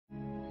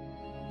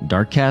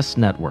Darkcast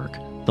Network,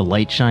 the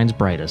light shines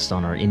brightest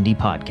on our indie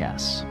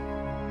podcasts.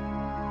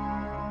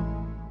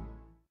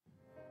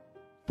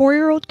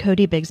 4-year-old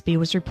Codi Bigsby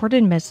was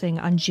reported missing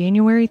on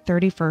January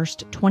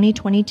 31st,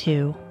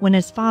 2022, when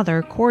his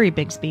father, Cory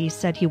Bigsby,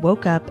 said he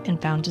woke up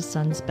and found his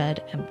son's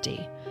bed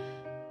empty.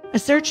 A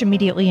search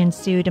immediately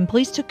ensued, and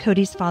police took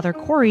Codi's father,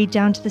 Cory,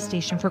 down to the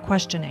station for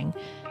questioning.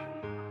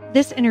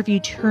 This interview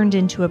turned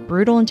into a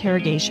brutal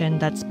interrogation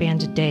that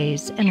spanned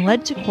days and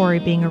led to Cory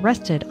being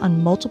arrested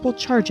on multiple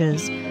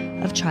charges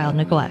of child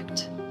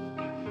neglect.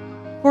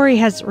 Cory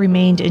has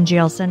remained in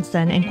jail since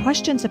then, and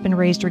questions have been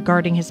raised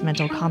regarding his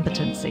mental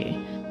competency.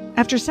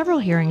 After several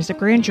hearings, a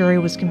grand jury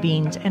was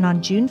convened, and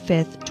on June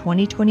 5th,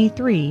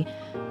 2023,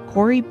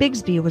 Cory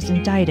Bigsby was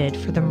indicted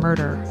for the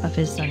murder of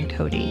his son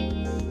Codi.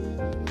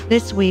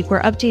 This week,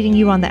 we're updating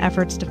you on the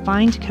efforts to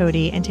find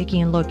Codi and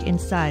taking a look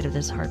inside of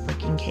this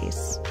heartbreaking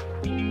case.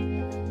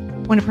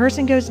 When a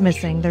person goes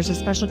missing, there's a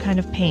special kind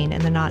of pain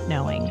in the not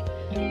knowing.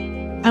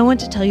 I want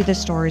to tell you the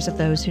stories of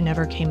those who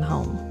never came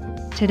home.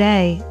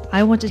 Today,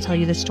 I want to tell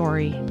you the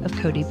story of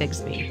Codi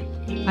Bigsby.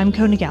 I'm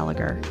Kona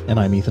Gallagher. And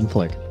I'm Ethan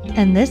Flick.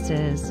 And this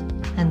is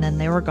And Then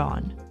They Were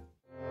Gone.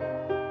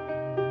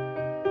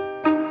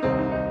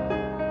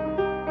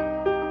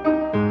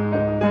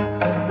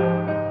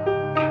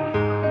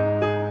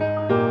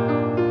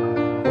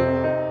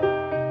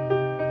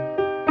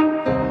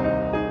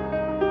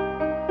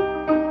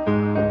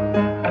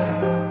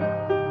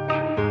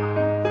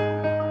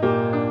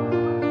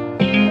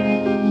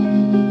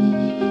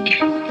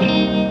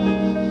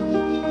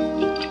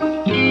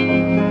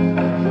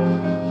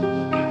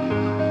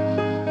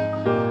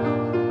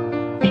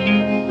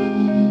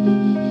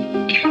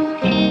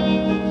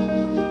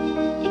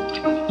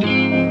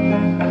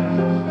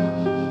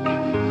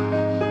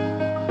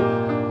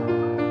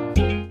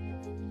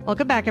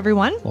 Welcome back,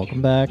 everyone.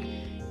 Welcome back.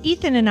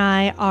 Ethan and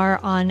I are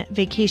on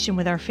vacation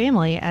with our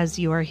family as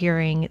you are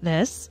hearing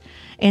this.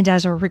 And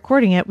as we're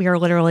recording it, we are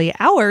literally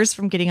hours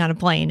from getting on a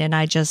plane. And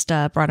I just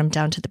brought him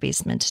down to the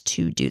basement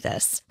to do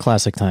this.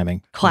 Classic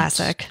timing.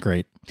 Classic. That's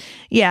great.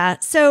 Yeah.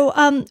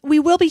 So we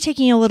will be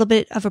taking a little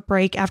bit of a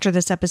break after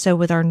this episode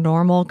with our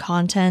normal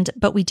content,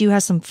 but we do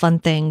have some fun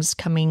things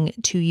coming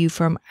to you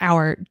from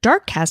our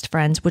Darkcast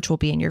friends, which will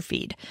be in your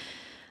feed.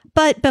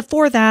 But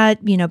before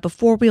that,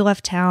 before we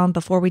left town,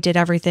 before we did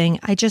everything,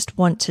 I just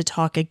want to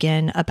talk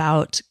again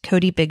about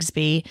Codi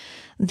Bigsby,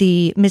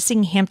 the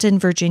missing Hampton,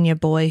 Virginia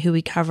boy who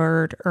we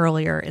covered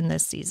earlier in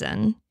this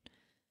season.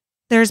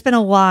 There's been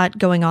a lot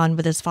going on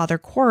with his father,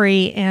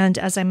 Cory, and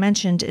as I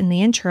mentioned in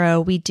the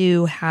intro, we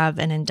do have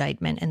an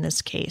indictment in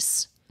this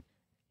case.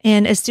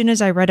 And as soon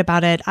as I read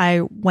about it, I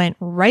went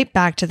right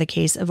back to the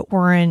case of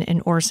Orrin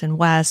and Orson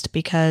West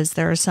because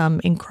there are some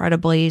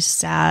incredibly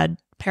sad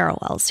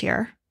parallels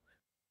here.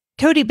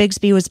 Codi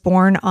Bigsby was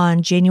born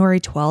on January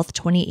 12th,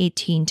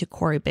 2018 to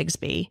Cory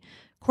Bigsby.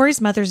 Cory's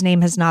mother's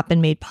name has not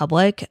been made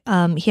public.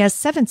 He has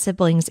 7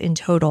 siblings in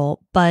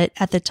total, but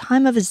at the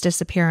time of his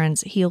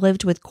disappearance, he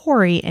lived with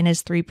Cory and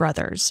his 3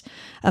 brothers,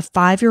 a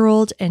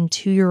 5-year-old and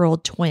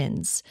 2-year-old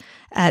twins,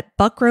 at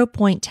Buckrow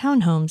Point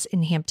Townhomes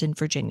in Hampton,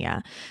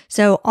 Virginia.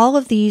 So all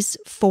of these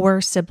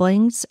 4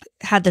 siblings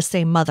had the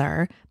same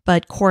mother,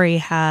 but Cory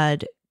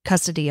had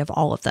custody of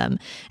all of them.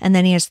 And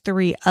then he has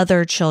 3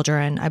 other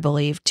children, I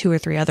believe 2 or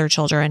 3 other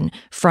children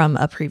from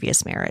a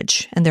previous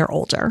marriage, and they're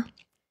older.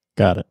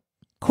 Got it.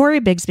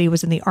 Cory Bigsby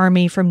was in the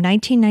Army from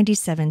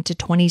 1997 to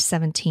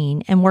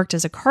 2017 and worked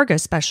as a cargo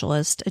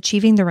specialist,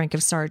 achieving the rank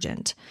of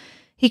sergeant.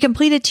 He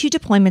completed 2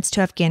 deployments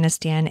to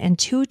Afghanistan and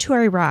 2 to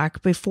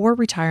Iraq before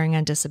retiring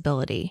on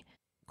disability.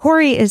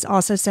 Cory is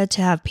also said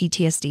to have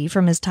PTSD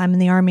from his time in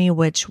the Army,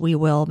 which we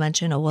will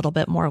mention a little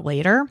bit more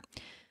later.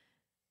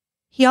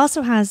 He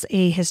also has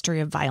a history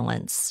of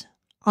violence.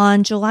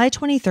 On July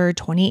 23,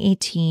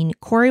 2018,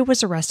 Cory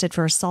was arrested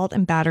for assault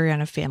and battery on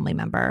a family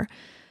member.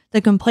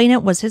 The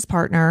complainant was his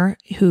partner,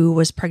 who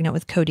was pregnant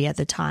with Codi at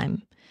the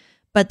time.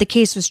 But the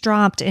case was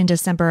dropped in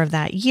December of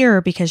that year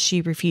because she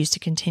refused to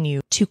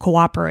continue to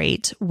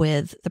cooperate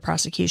with the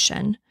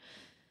prosecution.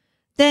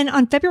 Then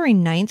on February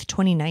 9th,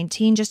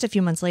 2019, just a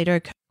few months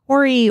later,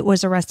 Cory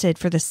was arrested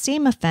for the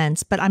same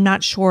offense, but I'm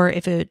not sure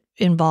if it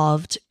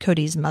involved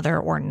Codi's mother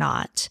or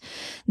not.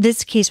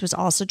 This case was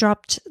also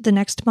dropped the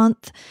next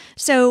month.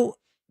 So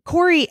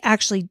Cory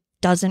actually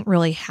doesn't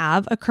really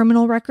have a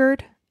criminal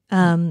record.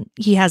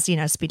 He has,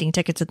 speeding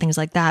tickets and things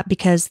like that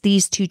because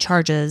these 2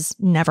 charges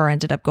never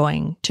ended up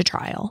going to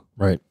trial.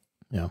 Right.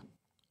 Yeah.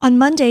 On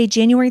Monday,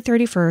 January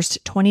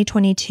 31st,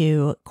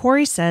 2022,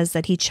 Cory says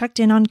that he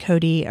checked in on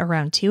Codi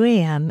around 2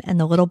 a.m. and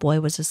the little boy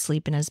was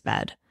asleep in his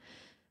bed.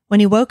 When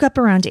he woke up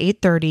around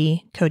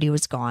 8:30, Codi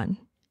was gone.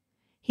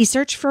 He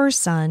searched for his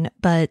son,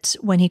 but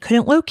when he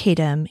couldn't locate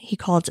him, he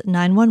called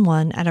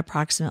 911 at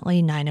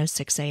approximately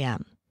 9:06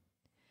 a.m.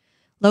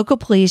 Local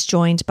police,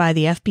 joined by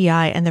the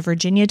FBI and the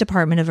Virginia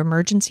Department of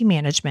Emergency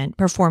Management,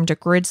 performed a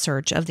grid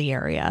search of the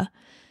area.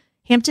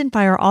 Hampton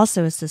Fire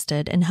also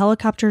assisted, and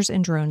helicopters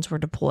and drones were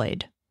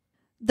deployed.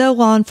 Though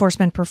law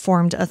enforcement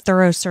performed a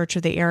thorough search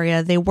of the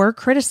area, they were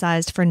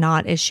criticized for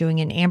not issuing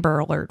an Amber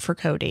Alert for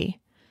Codi.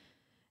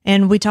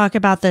 And we talk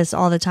about this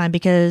all the time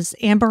because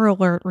Amber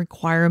Alert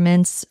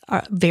requirements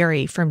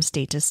vary from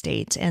state to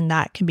state, and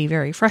that can be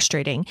very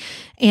frustrating.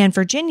 And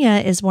Virginia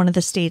is one of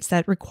the states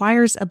that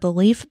requires a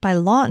belief by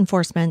law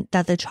enforcement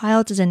that the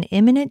child is in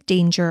imminent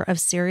danger of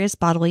serious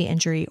bodily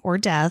injury or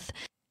death,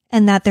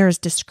 and that there is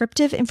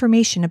descriptive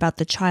information about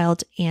the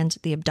child and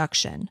the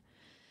abduction.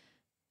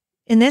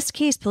 In this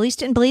case, police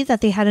didn't believe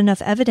that they had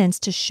enough evidence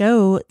to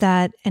show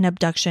that an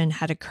abduction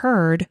had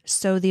occurred,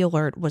 so the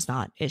alert was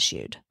not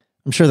issued.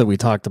 I'm sure that we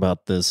talked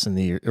about this in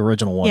the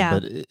original one, Yeah.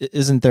 but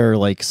isn't there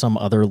like some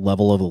other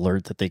level of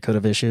alert that they could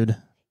have issued?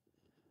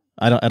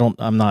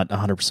 I'm not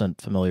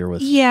 100% familiar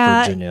with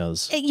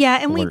Virginia's Yeah,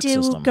 and we alert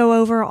do system. go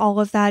over all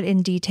of that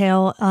in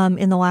detail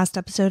in the last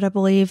episode, I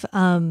believe.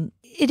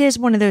 It is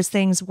one of those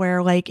things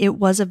where like it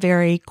was a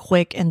very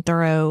quick and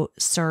thorough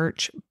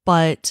search,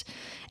 but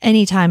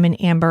anytime an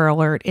Amber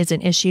Alert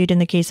isn't issued in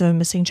the case of a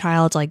missing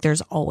child, like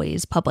there's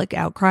always public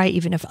outcry,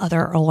 even if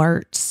other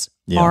alerts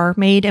are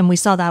made. And we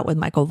saw that with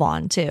Michael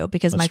Vaughn too,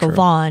 because That's Michael true.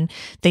 Vaughn,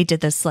 they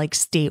did this like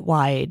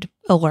statewide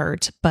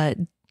alert, but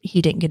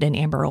he didn't get an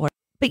Amber Alert.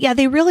 But yeah,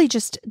 they really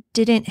just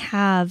didn't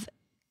have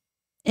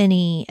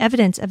any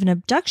evidence of an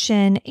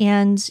abduction.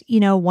 And, you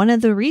know, one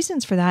of the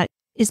reasons for that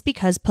is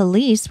because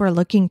police were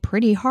looking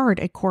pretty hard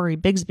at Cory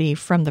Bigsby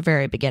from the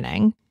very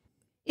beginning.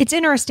 It's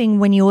interesting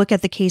when you look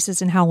at the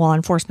cases and how law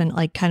enforcement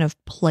like kind of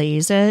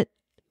plays it,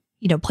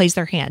 you know, plays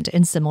their hand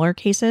in similar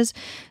cases.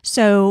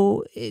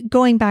 So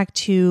going back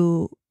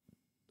to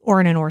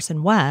Orrin and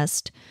Orson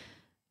West,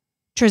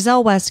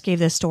 Trezell West gave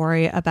this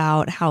story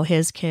about how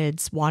his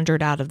kids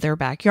wandered out of their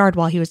backyard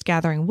while he was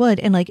gathering wood,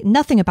 and like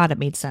nothing about it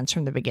made sense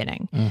from the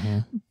beginning. Mm-hmm.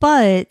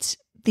 But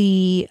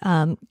the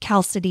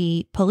Cal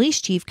City police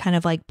chief kind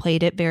of like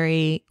played it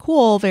very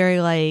cool,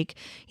 very like,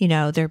 you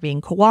know, they're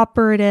being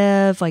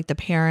cooperative, like the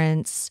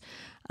parents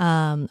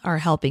are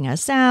helping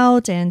us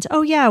out, and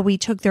oh yeah, we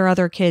took their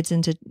other kids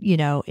into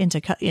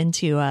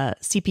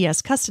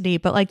CPS custody,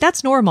 but like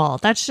that's normal.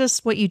 That's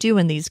just what you do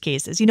in these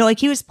cases, you know. Like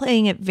he was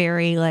playing it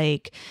very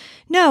like,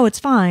 no, it's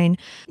fine.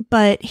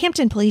 But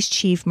Hampton Police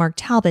Chief Mark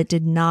Talbot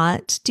did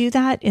not do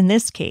that in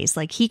this case.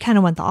 Like he kind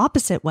of went the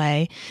opposite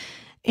way.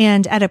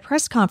 And at a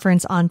press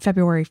conference on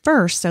February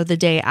 1st, so the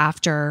day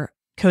after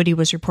Codi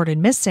was reported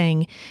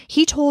missing,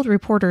 he told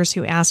reporters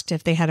who asked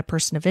if they had a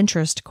person of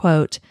interest,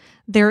 quote,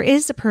 "There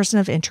is a person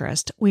of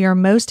interest. We are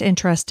most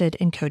interested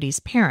in Codi's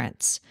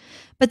parents."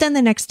 But then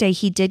the next day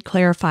he did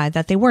clarify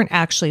that they weren't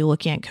actually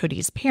looking at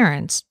Codi's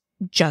parents,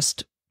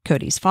 just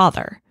Codi's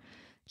father.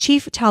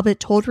 Chief Talbot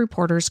told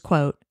reporters,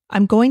 quote,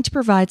 "I'm going to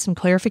provide some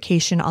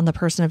clarification on the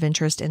person of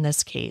interest in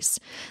this case.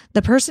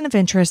 The person of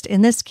interest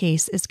in this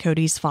case is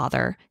Codi's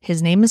father.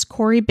 His name is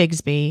Cory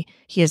Bigsby.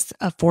 He is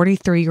a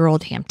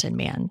 43-year-old Hampton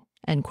man,"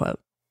 end quote.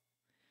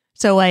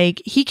 So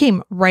like he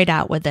came right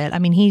out with it. I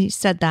mean, he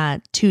said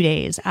that 2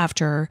 days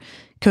after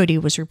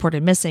Codi was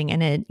reported missing.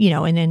 And it, you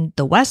know, and in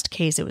the West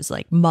case, it was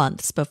like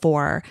months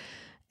before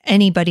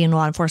anybody in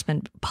law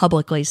enforcement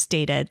publicly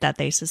stated that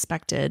they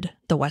suspected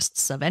the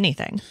Wests of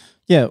anything.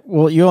 Yeah.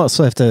 Well, you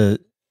also have to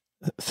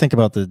think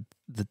about the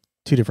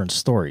two different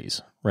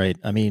stories, right?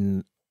 I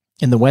mean,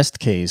 in the West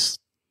case,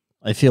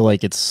 I feel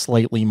like it's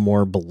slightly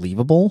more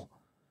believable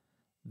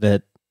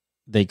that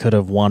they could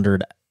have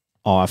wandered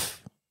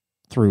off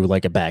through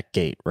like a back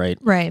gate, right?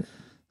 Right.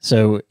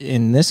 So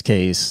in this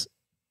case,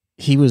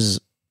 he was,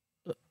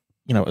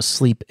 you know,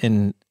 asleep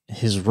in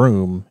his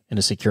room in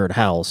a secured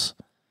house,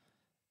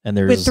 and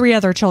there's With 3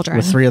 other children.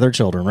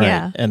 Right?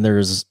 Yeah. And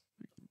there's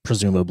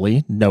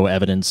presumably no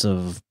evidence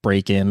of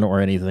break-in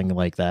or anything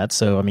like that.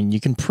 So I mean, you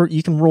can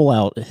rule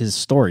out his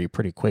story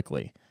pretty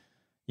quickly,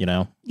 you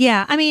know?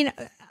 Yeah, I mean,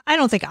 I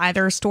don't think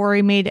either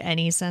story made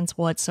any sense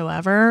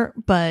whatsoever,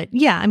 but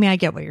yeah, I mean, I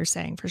get what you're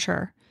saying for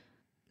sure.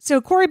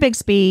 So Cory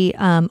Bigsby,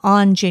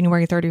 on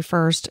January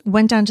 31st,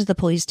 went down to the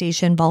police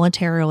station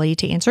voluntarily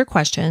to answer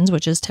questions,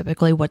 which is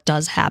typically what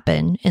does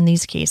happen in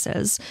these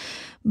cases.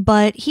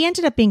 But he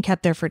ended up being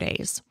kept there for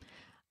days.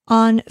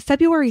 On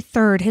February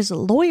 3rd, his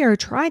lawyer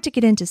tried to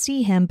get in to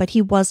see him, but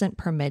he wasn't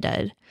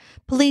permitted.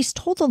 Police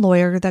told the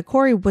lawyer that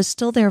Cory was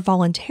still there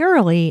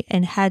voluntarily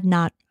and had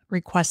not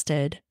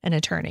requested an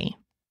attorney.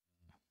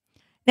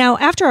 Now,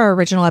 after our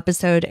original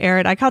episode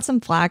aired, I caught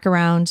some flack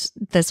around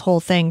this whole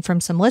thing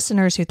from some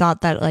listeners who thought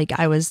that like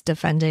I was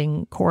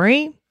defending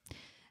Cory.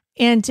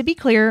 And to be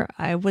clear,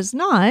 I was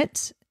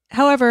not.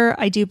 However,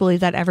 I do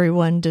believe that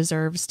everyone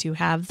deserves to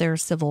have their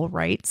civil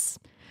rights.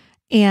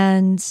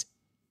 And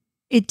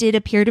it did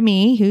appear to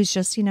me, who's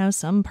just, you know,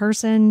 some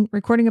person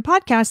recording a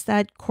podcast,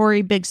 that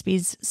Cory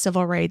Bigsby's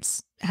civil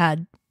rights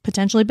had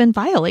potentially been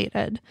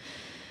violated.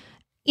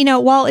 You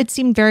know, while it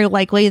seemed very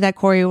likely that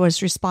Cory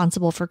was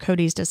responsible for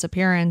Codi's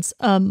disappearance,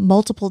 a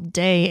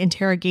multiple-day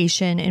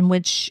interrogation in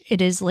which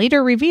it is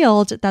later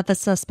revealed that the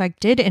suspect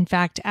did, in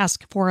fact,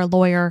 ask for a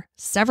lawyer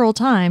several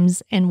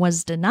times and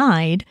was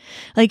denied,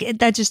 like,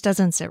 that just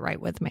doesn't sit right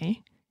with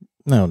me.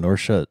 No, nor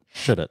should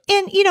it.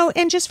 And, you know,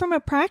 and just from a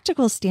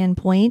practical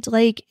standpoint,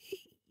 like,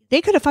 they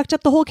could have fucked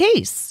up the whole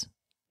case.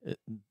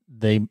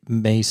 They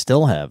may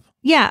still have.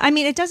 Yeah, I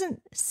mean, it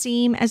doesn't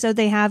seem as though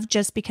they have,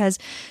 just because.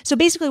 So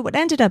basically what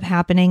ended up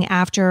happening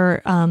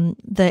after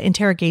the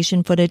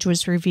interrogation footage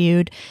was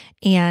reviewed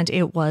and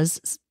it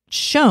was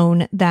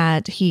shown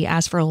that he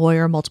asked for a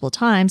lawyer multiple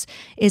times,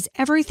 is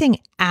everything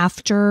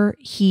after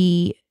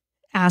he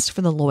asked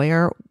for the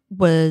lawyer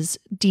was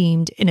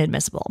deemed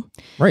inadmissible.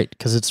 Right,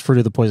 because it's fruit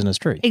of the poisonous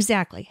tree.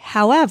 Exactly.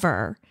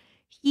 However,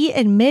 he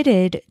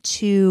admitted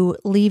to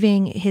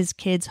leaving his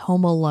kids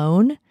home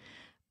alone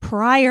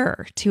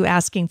prior to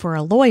asking for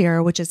a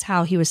lawyer, which is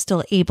how he was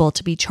still able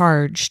to be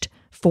charged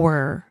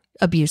for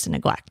abuse and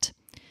neglect.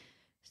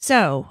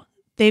 So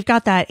they've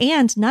got that.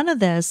 And none of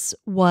this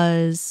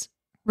was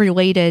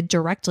related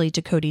directly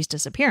to Cody's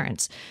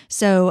disappearance.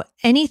 So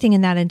anything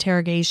in that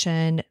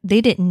interrogation, they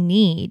didn't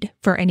need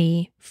for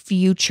any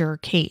future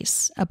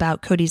case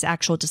about Cody's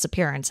actual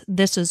disappearance.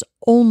 This is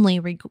only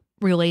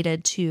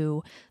related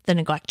to the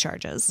neglect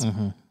charges.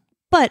 Mm-hmm.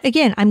 But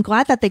again, I'm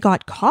glad that they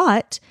got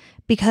caught,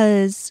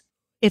 because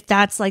if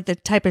that's like the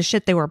type of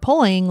shit they were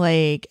pulling,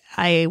 like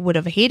I would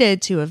have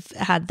hated to have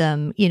had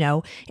them,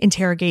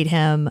 interrogate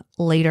him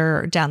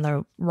later down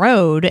the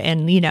road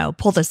and,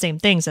 pull the same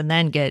things and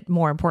then get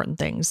more important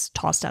things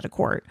tossed out of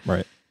court.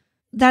 Right.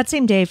 That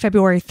same day,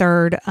 February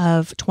 3rd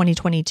of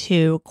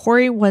 2022,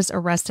 Cory was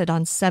arrested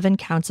on 7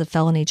 counts of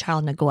felony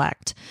child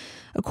neglect.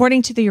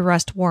 According to the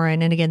arrest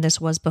warrant, and again, this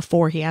was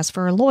before he asked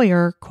for a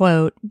lawyer,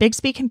 quote,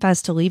 Bigsby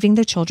confessed to leaving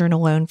the children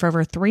alone for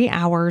over 3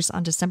 hours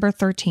on December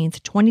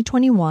 13th,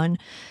 2021,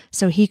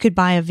 so he could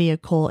buy a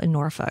vehicle in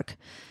Norfolk.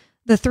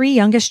 The 3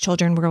 youngest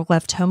children were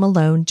left home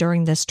alone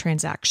during this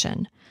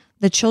transaction.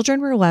 The children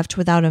were left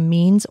without a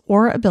means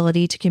or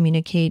ability to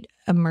communicate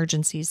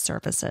emergency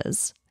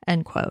services,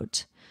 end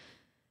quote.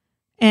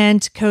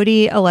 And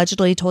Cody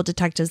allegedly told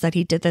detectives that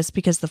he did this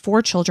because the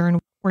 4 children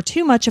were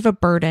too much of a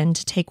burden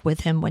to take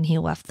with him when he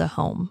left the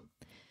home.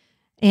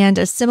 And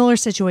a similar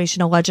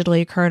situation allegedly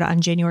occurred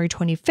on January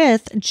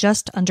 25th,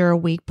 just under a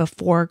week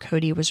before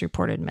Cody was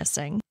reported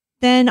missing.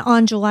 Then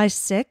on July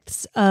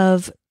 6th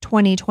of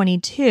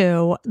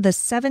 2022, the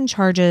 7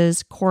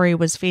 charges Cory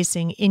was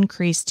facing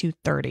increased to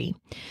 30.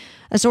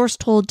 A source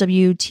told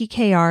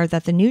WTKR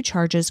that the new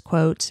charges,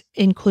 quote,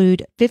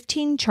 include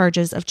 15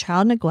 charges of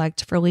child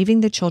neglect for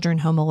leaving the children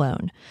home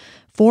alone,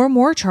 4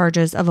 more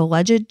charges of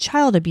alleged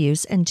child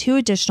abuse, and 2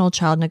 additional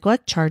child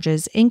neglect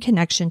charges in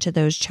connection to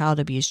those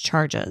child abuse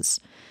charges.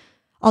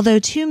 Although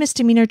 2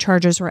 misdemeanor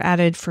charges were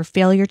added for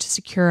failure to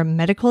secure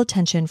medical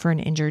attention for an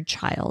injured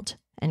child,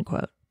 end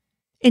quote.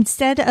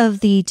 Instead of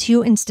the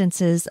 2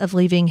 instances of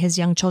leaving his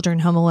young children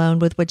home alone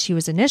with which he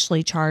was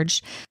initially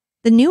charged,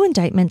 the new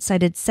indictment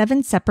cited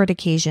 7 separate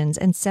occasions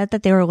and said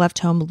that they were left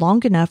home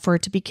long enough for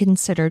it to be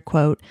considered,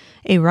 quote,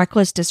 a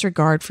reckless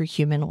disregard for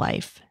human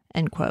life,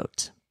 end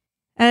quote.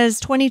 As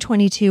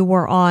 2022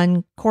 wore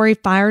on, Cory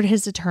fired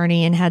his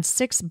attorney and had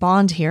 6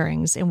 bond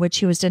hearings in which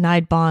he was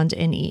denied bond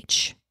in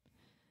each.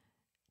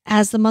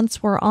 As the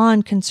months wore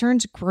on,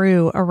 concerns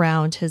grew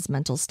around his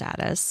mental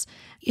status.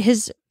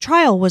 His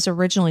trial was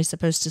originally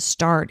supposed to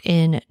start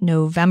in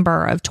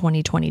November of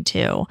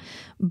 2022,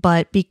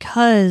 but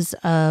because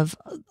of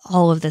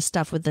all of this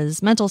stuff with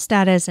his mental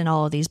status and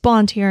all of these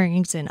bond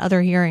hearings and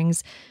other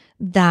hearings,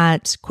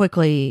 that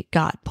quickly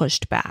got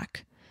pushed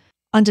back.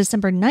 On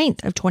December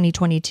 9th of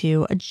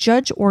 2022, a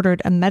judge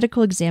ordered a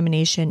medical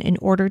examination in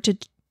order to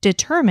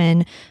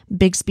determine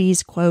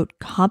Bigsby's, quote,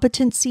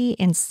 competency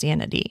and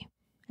sanity,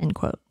 end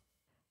quote.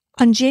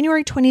 On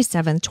January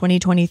 27,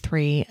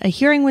 2023, a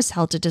hearing was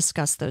held to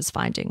discuss those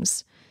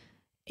findings.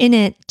 In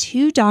it,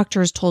 2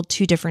 doctors told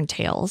 2 different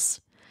tales.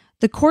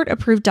 The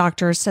court-approved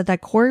doctors said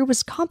that Cory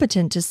was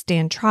competent to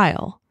stand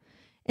trial.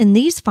 In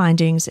these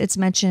findings, it's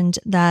mentioned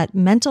that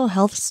mental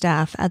health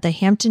staff at the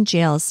Hampton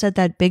jail said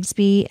that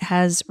Bigsby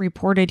has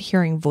reported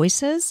hearing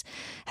voices,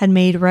 had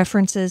made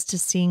references to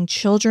seeing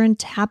children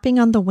tapping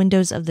on the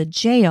windows of the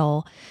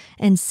jail,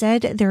 and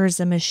said there is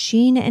a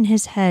machine in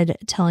his head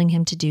telling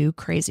him to do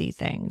crazy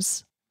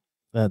things.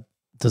 That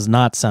does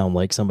not sound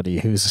like somebody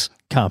who's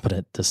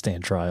competent to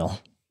stand trial.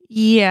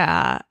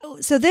 Yeah.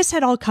 So this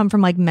had all come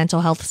from like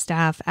mental health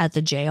staff at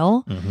the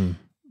jail. Mm-hmm.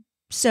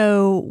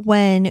 So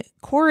when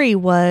Cory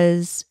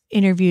was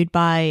interviewed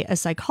by a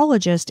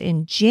psychologist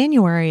in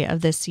January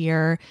of this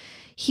year,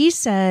 he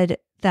said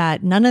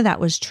that none of that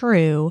was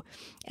true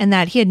and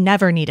that he had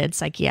never needed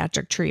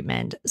psychiatric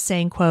treatment,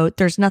 saying, quote,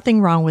 there's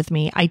nothing wrong with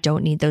me. I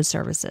don't need those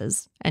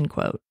services, end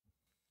quote.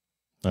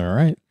 All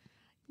right.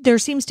 There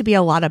seems to be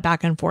a lot of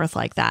back and forth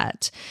like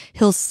that.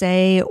 He'll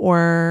say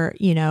or,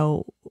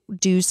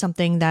 do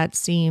something that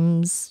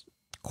seems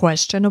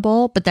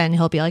questionable, but then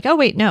he'll be like, oh,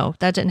 wait, no,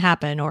 that didn't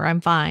happen, or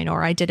I'm fine,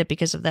 or I did it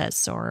because of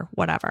this, or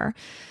whatever.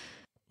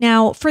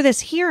 Now, for this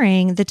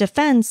hearing, the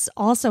defense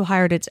also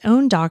hired its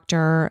own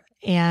doctor,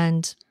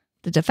 and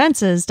the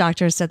defense's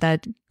doctor said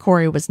that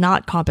Cory was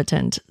not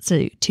competent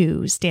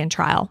to stand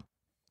trial.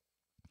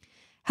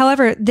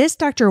 However, this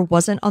doctor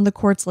wasn't on the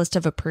court's list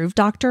of approved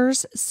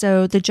doctors,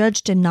 so the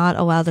judge did not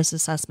allow this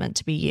assessment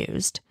to be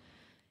used.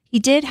 He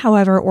did,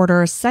 however,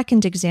 order a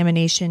second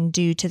examination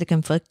due to the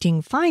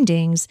conflicting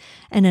findings,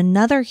 and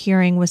another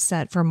hearing was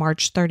set for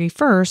March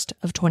 31st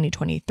of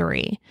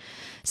 2023.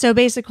 So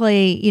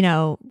basically,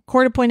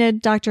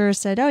 court-appointed doctor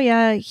said, oh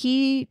yeah,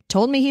 he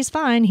told me he's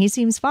fine. He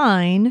seems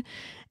fine.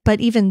 But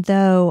even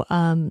though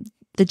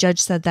the judge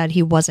said that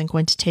he wasn't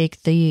going to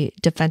take the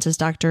defense's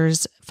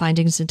doctor's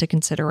findings into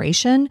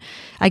consideration,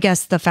 I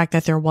guess the fact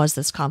that there was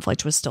this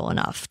conflict was still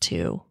enough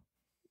to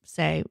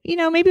say,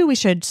 maybe we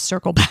should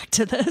circle back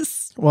to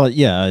this. Well,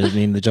 yeah, I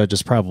mean, the judge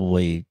is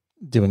probably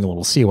doing a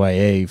little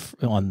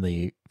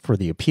CYA for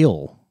the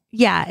appeal.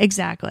 Yeah,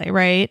 exactly.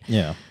 Right.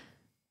 Yeah.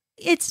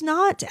 It's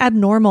not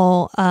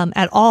abnormal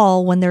at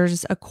all when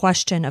there's a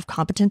question of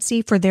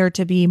competency for there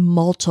to be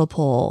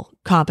multiple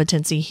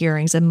competency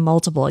hearings and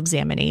multiple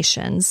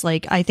examinations.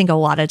 Like, I think a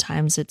lot of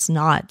times it's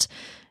not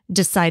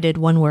decided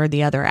one way or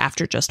the other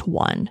after just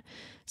one.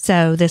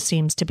 So this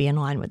seems to be in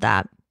line with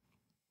that.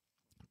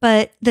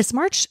 But this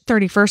March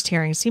 31st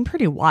hearing seemed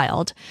pretty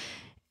wild.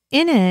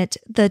 In it,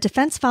 the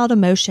defense filed a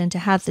motion to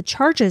have the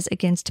charges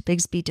against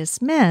Bigsby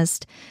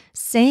dismissed,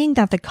 saying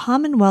that the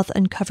Commonwealth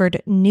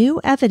uncovered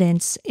new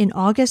evidence in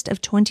August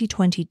of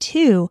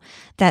 2022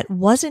 that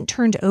wasn't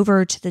turned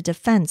over to the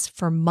defense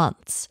for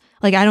months.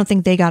 Like, I don't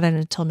think they got it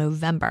until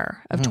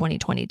November of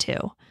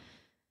 2022.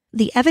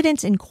 The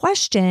evidence in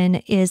question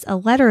is a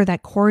letter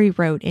that Cory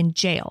wrote in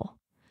jail.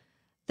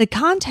 The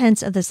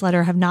contents of this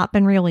letter have not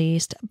been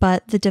released,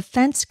 but the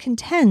defense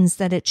contends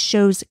that it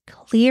shows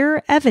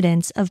clear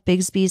evidence of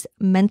Bigsby's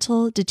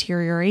mental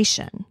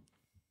deterioration.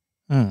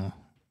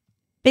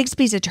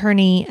 Bigsby's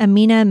attorney,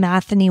 Amina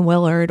Matheny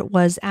Willard,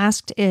 was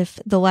asked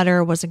if the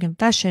letter was a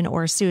confession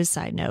or a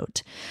suicide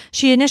note.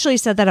 She initially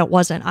said that it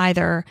wasn't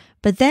either,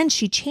 but then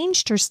she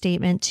changed her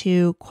statement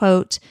to,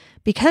 quote,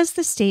 because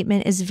the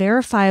statement is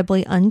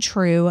verifiably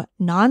untrue,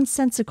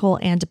 nonsensical,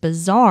 and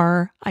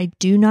bizarre, I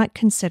do not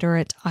consider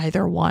it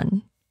either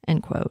one,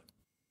 end quote.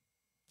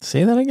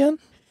 Say that again?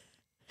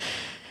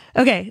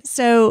 Okay,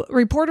 so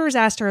reporters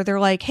asked her, they're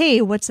like,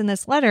 hey, what's in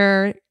this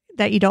letter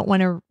that you don't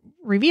want to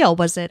reveal?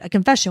 Was it a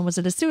confession? Was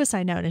it a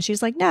suicide note? And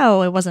she's like,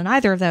 no, it wasn't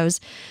either of those.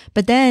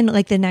 But then,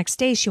 like, the next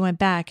day she went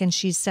back and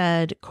she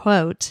said,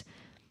 quote,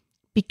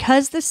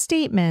 because the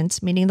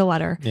statement, meaning the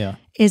letter,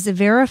 is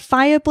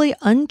verifiably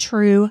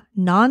untrue,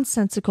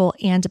 nonsensical,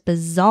 and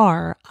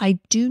bizarre, I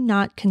do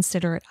not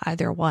consider it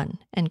either one,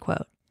 end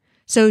quote.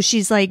 So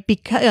she's like,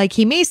 because like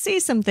he may say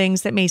some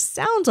things that may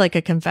sound like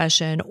a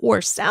confession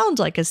or sound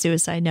like a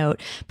suicide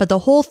note, but the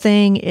whole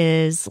thing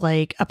is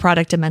like a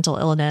product of mental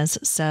illness,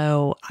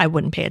 so I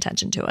wouldn't pay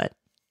attention to it.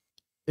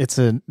 It's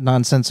a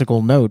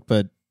nonsensical note,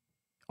 but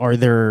are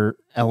there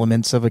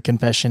elements of a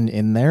confession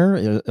in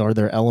there? Are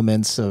there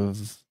elements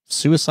of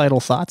suicidal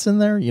thoughts in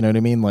there? You know what I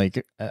mean?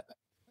 Like,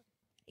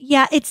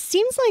 yeah, it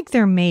seems like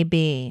there may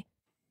be.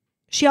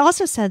 She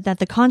also said that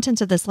the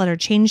contents of this letter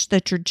changed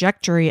the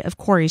trajectory of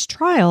Cory's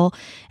trial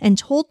and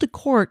told the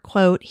court,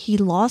 quote, he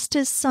lost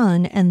his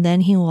son and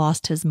then he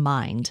lost his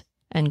mind,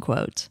 end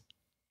quote.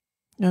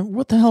 Now,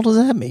 what the hell does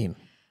that mean?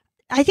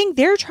 I think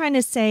they're trying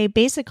to say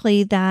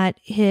basically that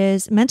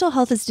his mental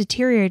health is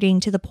deteriorating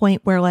to the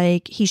point where,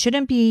 like, he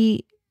shouldn't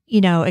be,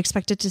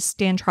 expected to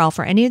stand trial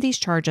for any of these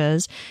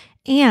charges.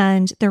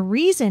 And the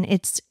reason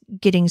it's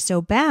getting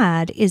so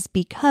bad is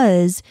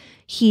because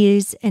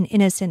he's an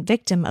innocent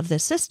victim of the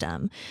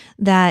system,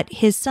 that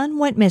his son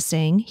went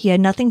missing, he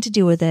had nothing to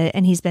do with it,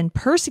 and he's been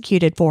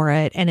persecuted for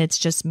it, and it's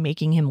just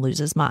making him lose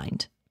his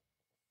mind.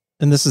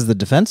 And this is the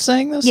defense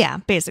saying this? Yeah,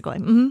 basically.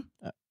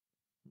 Mm-hmm.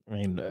 I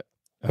mean,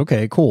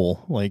 okay,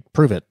 cool. Like,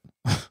 prove it.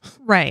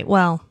 Right.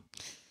 Well,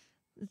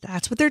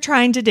 that's what they're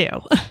trying to do.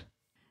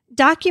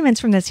 Documents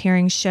from this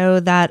hearing show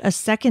that a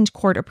second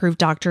court-approved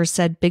doctor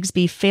said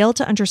Bigsby failed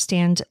to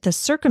understand the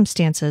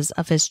circumstances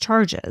of his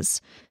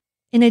charges.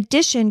 In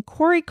addition,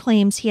 Cory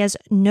claims he has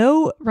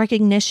no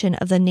recognition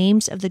of the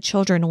names of the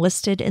children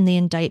listed in the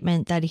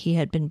indictment that he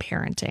had been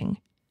parenting.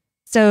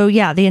 So,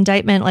 yeah, the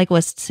indictment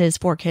lists his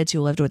 4 kids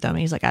who lived with him.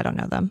 He's like, I don't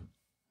know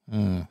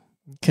them.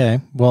 Okay,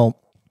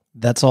 well,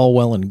 that's all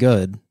well and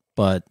good,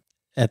 but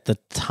at the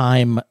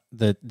time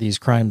that these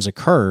crimes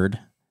occurred,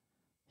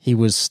 he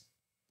was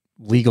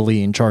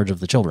legally in charge of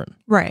the children.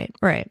 Right.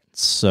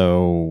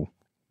 So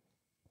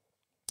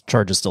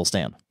charges still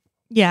stand.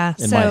 Yeah.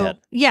 In my head.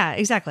 Yeah,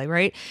 exactly.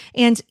 Right.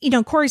 And,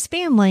 Cory's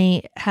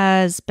family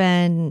has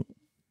been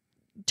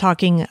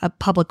talking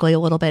publicly a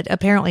little bit.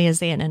 Apparently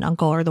his aunt and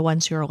uncle are the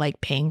ones who are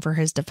like paying for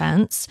his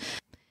defense.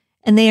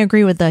 And they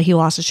agree with the he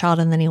lost a child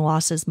and then he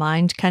lost his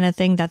mind kind of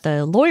thing that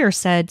the lawyer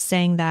said,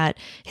 saying that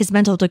his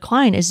mental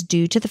decline is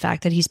due to the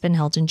fact that he's been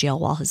held in jail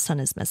while his son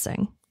is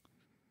missing.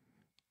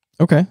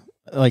 Okay.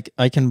 Like,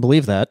 I can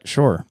believe that,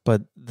 sure.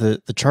 But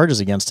the charges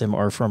against him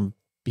are from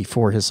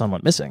before his son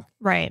went missing.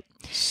 Right.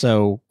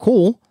 So,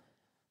 cool.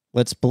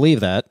 Let's believe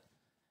that.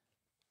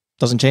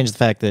 Doesn't change the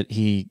fact that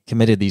he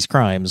committed these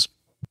crimes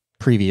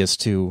previous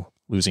to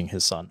losing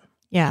his son.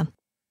 Yeah.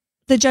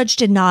 The judge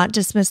did not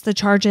dismiss the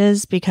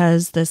charges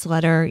because this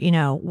letter,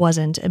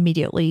 wasn't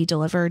immediately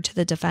delivered to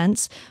the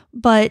defense,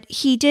 but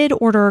he did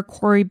order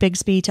Cory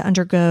Bigsby to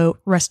undergo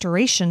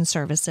restoration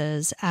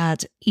services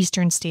at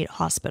Eastern State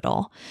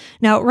Hospital.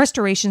 Now,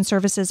 restoration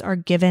services are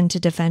given to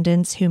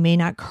defendants who may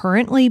not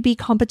currently be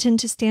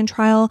competent to stand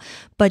trial,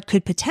 but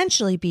could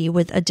potentially be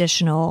with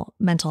additional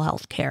mental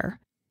health care.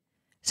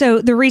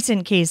 So the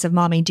recent case of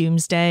Mommy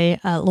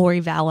Doomsday,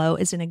 Lori Vallow,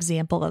 is an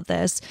example of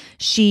this.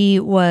 She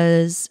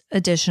was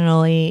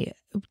additionally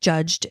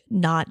judged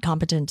not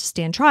competent to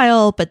stand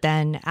trial, but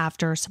then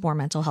after some more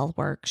mental health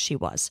work, she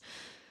was.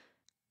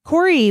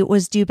 Cory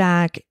was due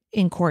back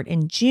in court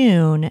in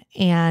June,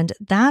 and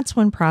that's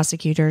when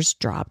prosecutors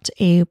dropped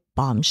a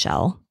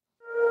bombshell.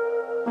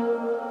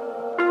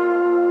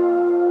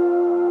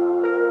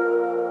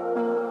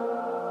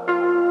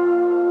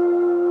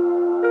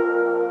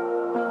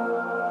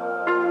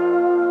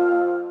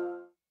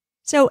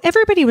 So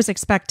everybody was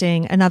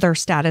expecting another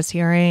status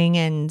hearing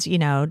and,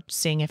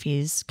 seeing if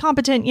he's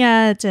competent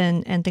yet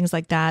and things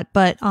like that.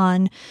 But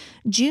on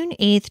June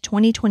 8th,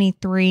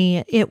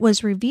 2023, it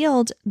was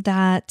revealed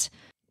that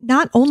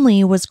not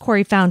only was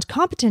Cory found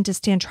competent to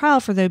stand trial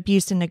for the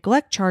abuse and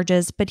neglect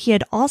charges, but he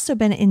had also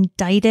been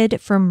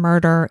indicted for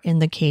murder in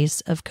the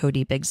case of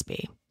Codi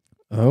Bigsby.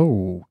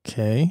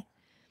 Okay.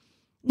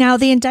 Now,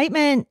 the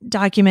indictment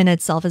document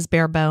itself is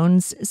bare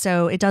bones,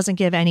 so it doesn't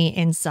give any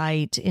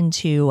insight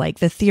into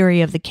the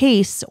theory of the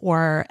case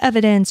or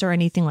evidence or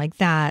anything like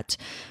that.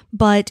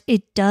 But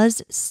it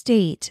does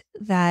state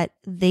that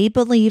they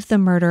believe the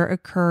murder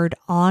occurred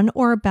on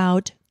or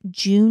about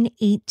June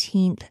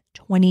 18th,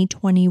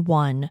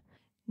 2021,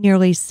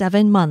 nearly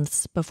 7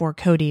 months before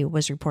Codi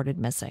was reported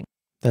missing.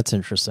 That's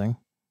interesting.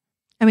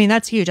 I mean,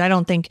 that's huge. I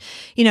don't think,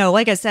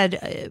 like I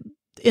said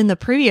in the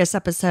previous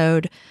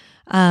episode,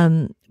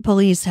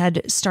 police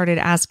had started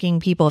asking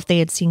people if they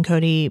had seen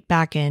Codi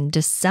back in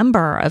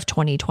December of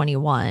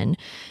 2021.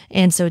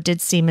 And so it did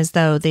seem as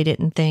though they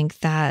didn't think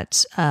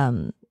that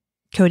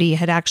Codi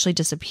had actually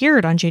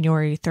disappeared on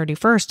January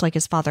 31st, like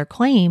his father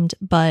claimed.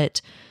 But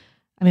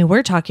I mean,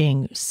 we're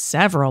talking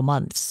several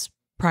months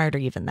prior to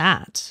even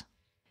that.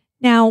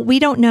 Now, we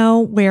don't know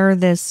where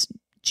this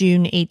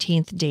June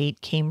 18th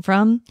date came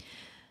from,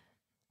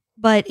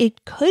 but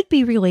it could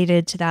be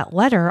related to that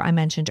letter I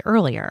mentioned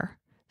earlier.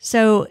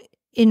 So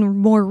in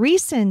more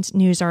recent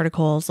news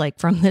articles, like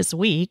from this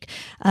week,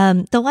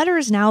 the letter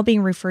is now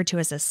being referred to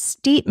as a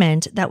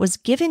statement that was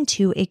given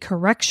to a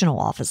correctional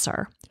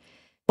officer.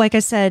 Like I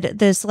said,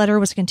 this letter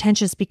was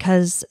contentious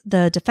because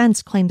the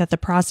defense claimed that the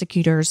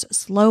prosecutors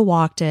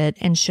slow-walked it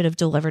and should have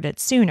delivered it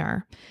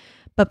sooner.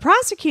 But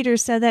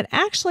prosecutors said that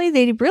actually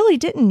they really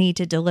didn't need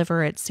to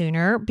deliver it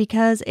sooner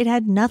because it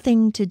had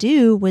nothing to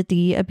do with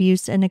the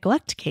abuse and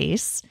neglect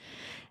case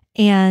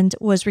and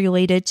was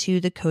related to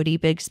the Codi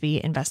Bigsby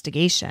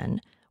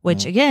investigation,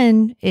 which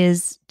again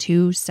is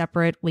two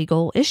separate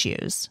legal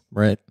issues.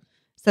 Right.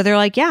 So they're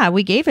like, yeah,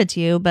 we gave it to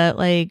you, but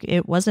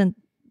it wasn't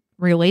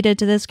related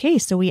to this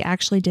case, so we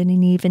actually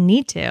didn't even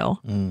need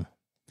to.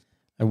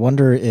 I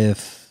wonder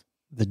if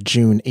the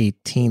June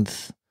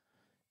 18th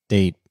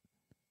date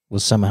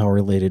was somehow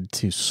related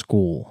to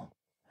school.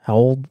 How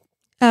old?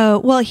 Oh,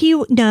 well,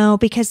 no,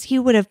 because he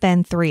would have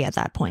been 3 at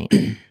that point.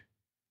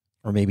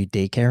 Or maybe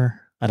daycare?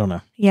 I don't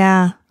know.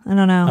 Yeah, I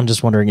don't know. I'm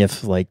just wondering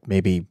if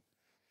maybe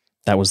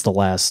that was the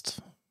last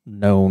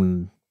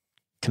known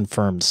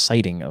confirmed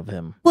sighting of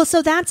him. Well,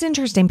 so that's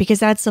interesting because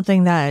that's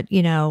something that,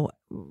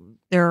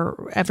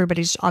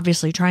 everybody's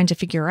obviously trying to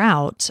figure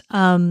out.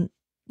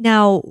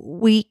 Now,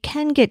 we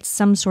can get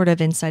some sort of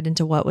insight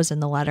into what was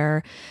in the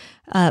letter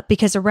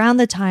because around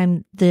the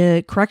time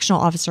the correctional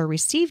officer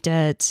received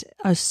it,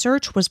 a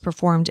search was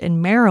performed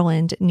in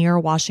Maryland near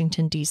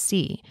Washington,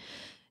 D.C.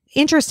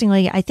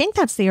 Interestingly, I think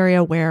that's the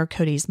area where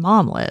Codi's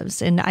mom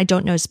lives, and I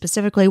don't know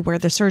specifically where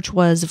the search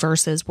was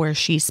versus where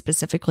she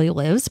specifically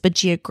lives, but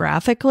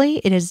geographically,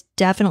 it is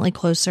definitely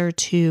closer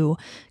to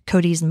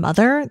Codi's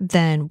mother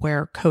than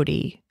where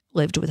Codi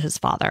lived with his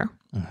father.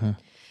 Mm-hmm.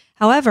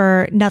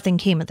 However, nothing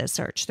came of this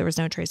search. There was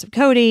no trace of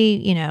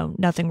Codi,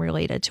 nothing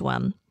related to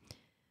him.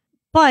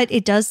 But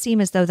it does seem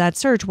as though that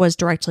search was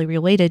directly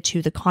related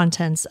to the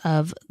contents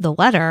of the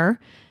letter,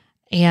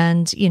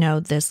 and,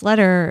 this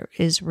letter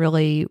is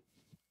really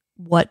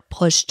what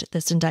pushed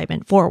this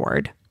indictment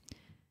forward.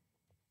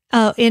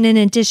 And in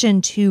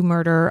addition to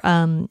murder,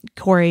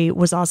 Cory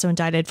was also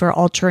indicted for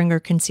altering or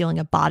concealing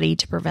a body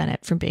to prevent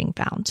it from being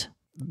found.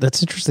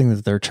 That's interesting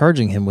that they're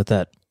charging him with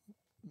that,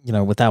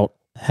 without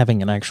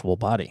having an actual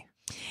body.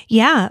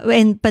 Yeah,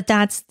 but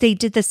they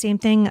did the same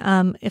thing,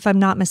 if I'm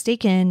not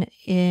mistaken,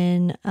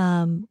 in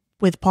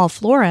with Paul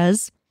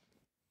Flores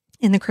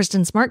in the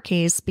Kristen Smart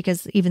case,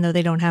 because even though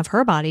they don't have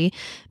her body,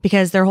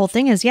 because their whole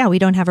thing is, we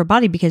don't have her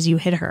body because you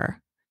hit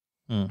her.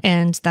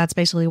 And that's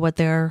basically what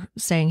they're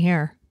saying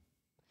here.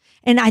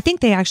 And I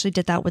think they actually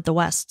did that with the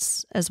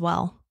Wests as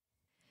well.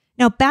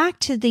 Now, back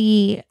to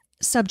the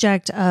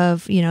subject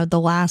of, the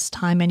last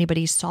time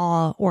anybody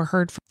saw or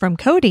heard from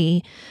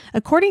Codi,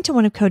 according to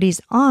one of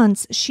Codi's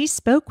aunts, she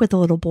spoke with the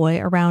little boy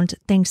around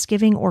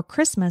Thanksgiving or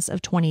Christmas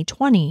of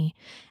 2020.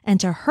 And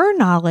to her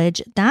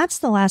knowledge, that's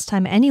the last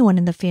time anyone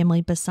in the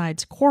family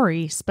besides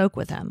Cory spoke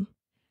with him.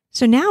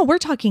 So now we're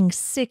talking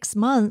 6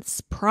 months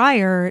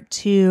prior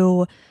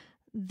to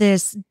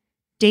this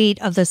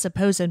date of the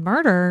supposed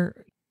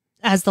murder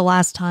as the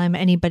last time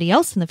anybody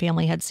else in the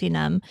family had seen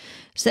him.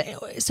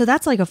 So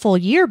that's like a full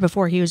year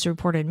before he was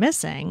reported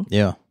missing.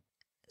 Yeah.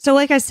 So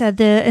like I said,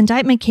 the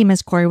indictment came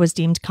as Cory was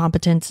deemed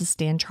competent to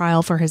stand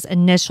trial for his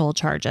initial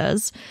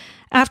charges.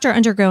 After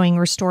undergoing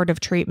restorative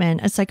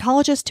treatment, a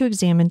psychologist who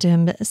examined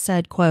him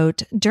said,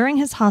 quote, "During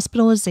his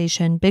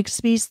hospitalization,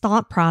 Bigsby's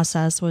thought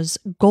process was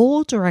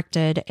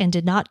goal-directed and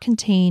did not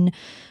contain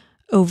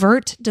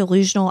overt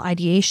delusional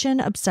ideation,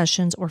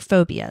 obsessions, or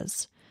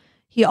phobias.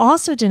 He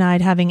also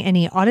denied having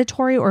any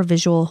auditory or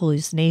visual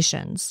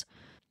hallucinations.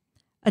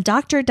 A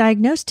doctor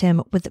diagnosed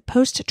him with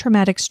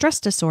post-traumatic stress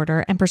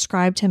disorder and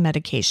prescribed him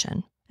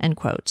medication," end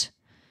quote.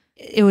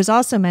 It was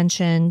also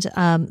mentioned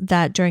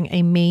that during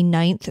a May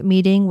 9th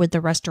meeting with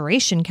the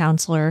restoration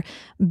counselor,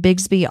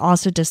 Bigsby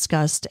also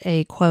discussed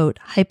a, quote,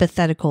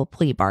 hypothetical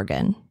plea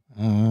bargain.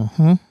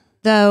 Mm-hmm.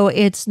 Though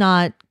it's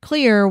not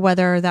clear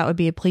whether that would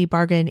be a plea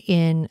bargain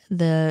in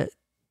the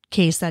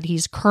case that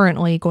he's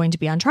currently going to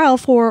be on trial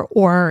for,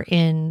 or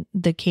in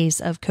the case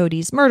of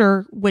Codi's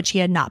murder, which he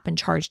had not been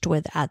charged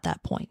with at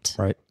that point.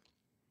 Right.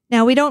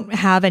 Now, we don't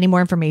have any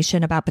more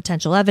information about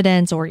potential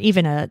evidence or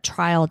even a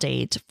trial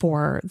date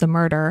for the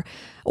murder,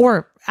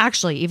 or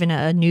actually even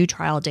a new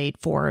trial date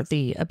for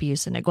the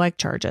abuse and neglect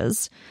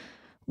charges.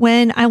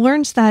 When I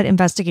learned that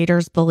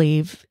investigators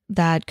believe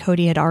that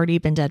Codi had already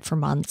been dead for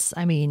months,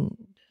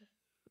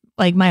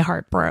 my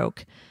heart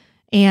broke.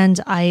 And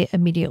I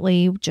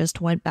immediately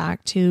just went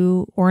back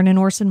to Orrin and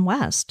Orson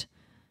West.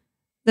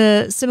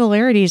 The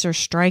similarities are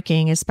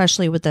striking,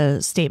 especially with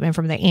the statement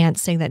from the aunt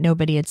saying that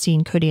nobody had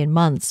seen Codi in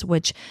months,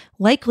 which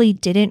likely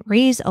didn't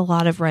raise a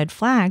lot of red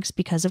flags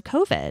because of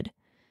COVID.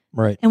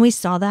 Right. And we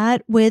saw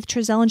that with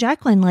Trezell and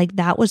Jacqueline.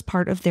 That was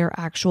part of their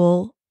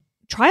actual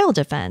trial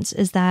defense,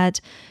 is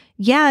that,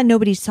 yeah,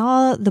 nobody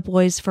saw the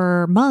boys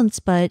for months,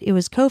 but it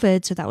was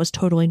COVID, so that was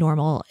totally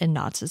normal and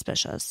not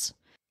suspicious.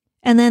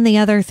 And then the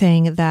other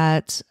thing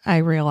that I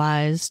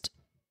realized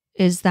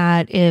is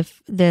that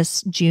if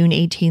this June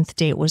 18th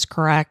date was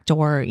correct,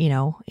 or,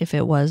 if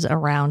it was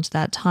around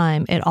that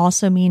time, it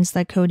also means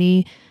that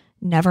Codi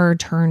never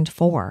turned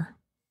 4.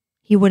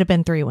 He would have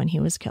been 3 when he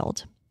was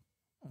killed.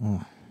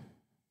 Mm.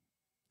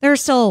 There are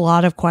still a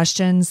lot of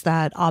questions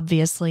that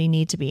obviously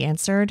need to be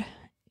answered.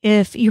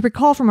 If you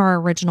recall from our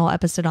original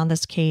episode on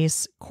this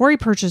case, Cory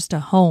purchased a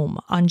home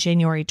on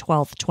January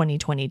 12th,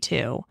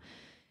 2022.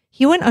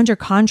 He went under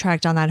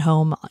contract on that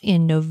home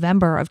in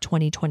November of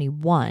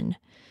 2021.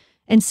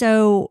 And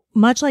so,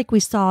 much like we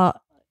saw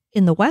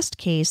in the West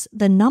case,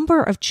 the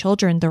number of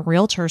children the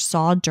realtor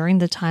saw during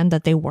the time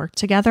that they worked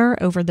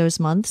together over those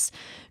months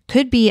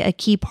could be a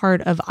key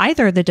part of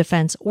either the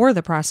defense or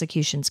the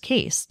prosecution's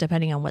case,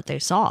 depending on what they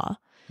saw.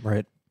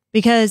 Right.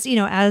 Because,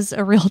 as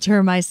a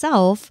realtor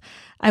myself,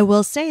 I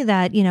will say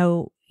that,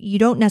 you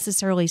don't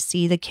necessarily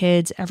see the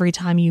kids every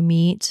time you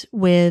meet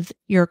with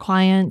your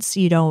clients.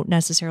 You don't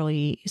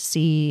necessarily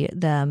see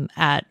them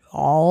at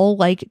all,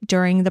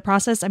 during the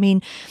process.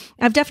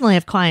 I've definitely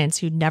have clients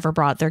who never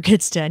brought their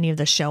kids to any of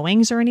the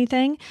showings or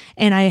anything.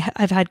 And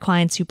I've had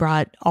clients who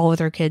brought all of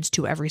their kids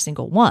to every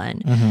single one.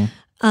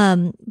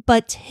 Mm-hmm.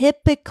 But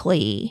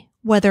typically,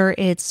 whether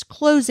it's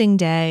closing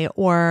day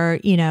or,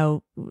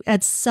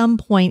 at some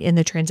point in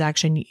the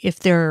transaction,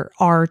 if there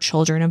are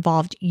children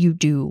involved, you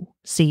do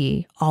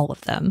see all of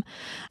them.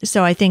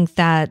 So I think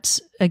that,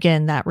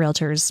 again, that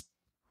realtor's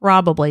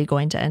probably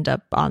going to end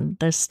up on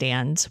the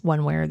stand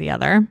one way or the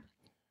other.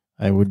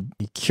 I would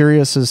be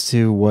curious as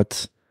to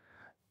what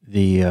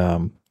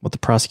the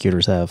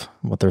prosecutors have,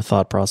 what their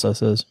thought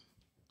process is.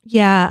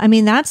 Yeah,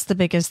 that's the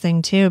biggest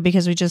thing too,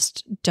 because we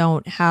just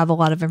don't have a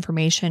lot of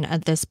information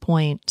at this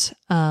point.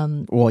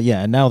 Well,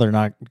 yeah, and now they're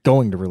not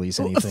going to release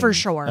anything for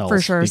sure.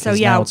 So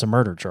yeah, now it's a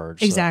murder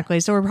charge. Exactly.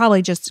 So we're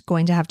probably just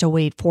going to have to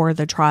wait for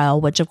the trial,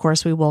 which of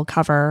course we will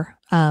cover,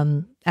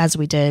 as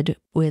we did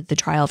with the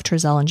trial of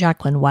Trezell and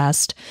Jacqueline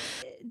West.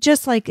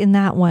 Just like in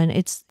that one,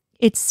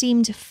 it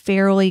seemed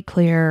fairly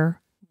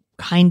clear,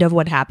 kind of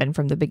what happened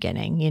from the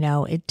beginning.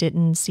 It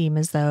didn't seem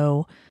as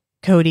though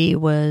Codi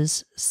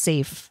was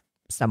safe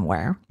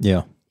somewhere.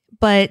 Yeah.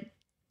 But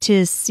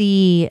to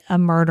see a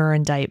murder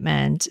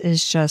indictment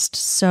is just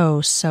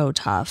so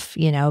tough,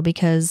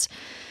 because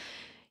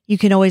you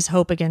can always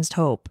hope against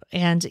hope.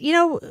 And,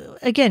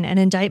 again, an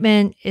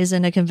indictment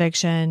isn't a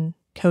conviction.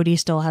 Codi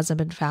still hasn't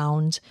been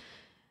found.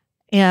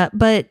 Yeah,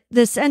 but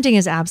this ending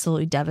is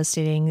absolutely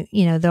devastating,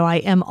 though I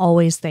am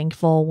always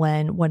thankful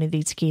when one of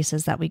these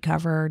cases that we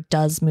cover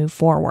does move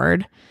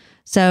forward.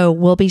 So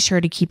we'll be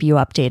sure to keep you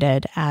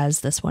updated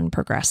as this one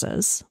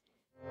progresses.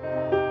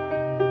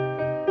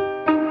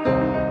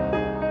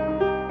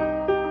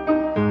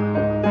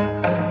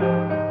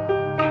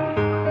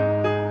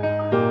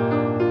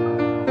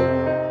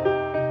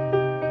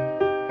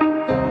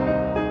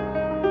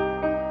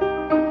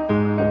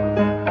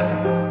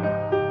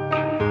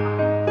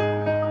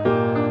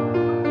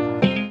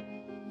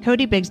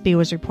 Codi Bigsby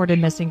was reported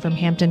missing from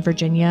Hampton,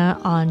 Virginia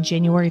on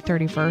January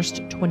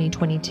 31st,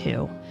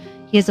 2022.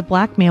 He is a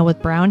black male with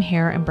brown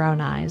hair and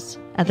brown eyes.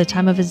 At the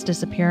time of his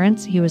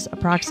disappearance, he was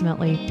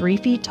approximately 3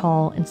 feet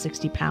tall and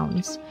 60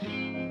 pounds.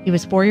 He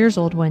was 4 years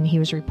old when he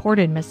was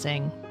reported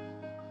missing.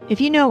 If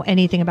you know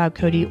anything about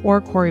Codi or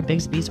Cory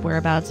Bigsby's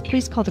whereabouts,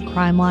 please call the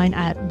crime line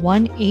at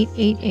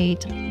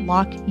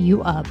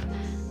 1-888-LOCK-YOU-UP.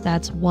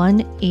 That's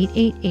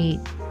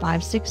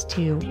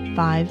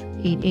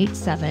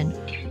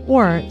 1-888-562-5887,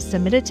 or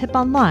submit a tip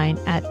online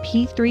at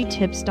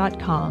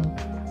p3tips.com.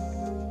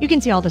 You can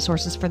see all the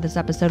sources for this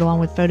episode along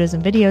with photos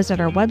and videos at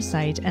our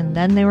website,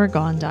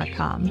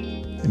 andthentheywere.gone.com.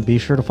 And be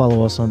sure to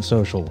follow us on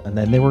social, and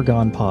Then They Were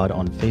Gone Pod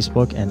on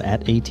Facebook and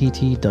at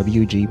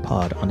ATTWG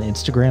Pod on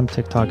Instagram,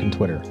 TikTok, and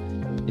Twitter.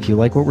 If you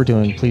like what we're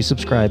doing, please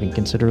subscribe and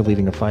consider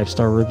leaving a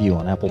 5-star review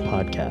on Apple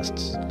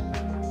Podcasts.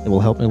 It will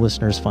help new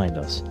listeners find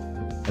us.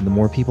 And the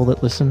more people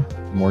that listen,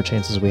 the more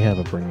chances we have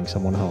of bringing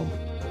someone home.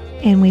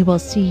 And we will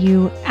see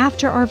you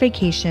after our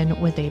vacation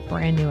with a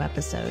brand new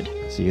episode.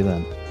 See you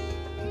then.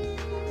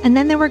 And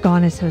Then They Were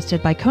Gone is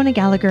hosted by Kona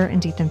Gallagher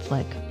and Ethan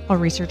Flick. All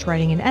research,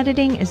 writing, and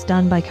editing is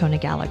done by Kona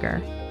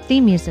Gallagher.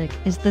 Theme music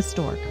is The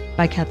Stork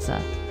by Ketsa.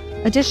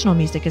 Additional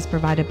music is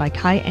provided by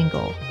Kai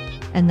Engel.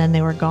 And Then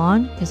They Were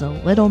Gone is a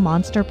Little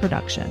Monster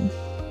production.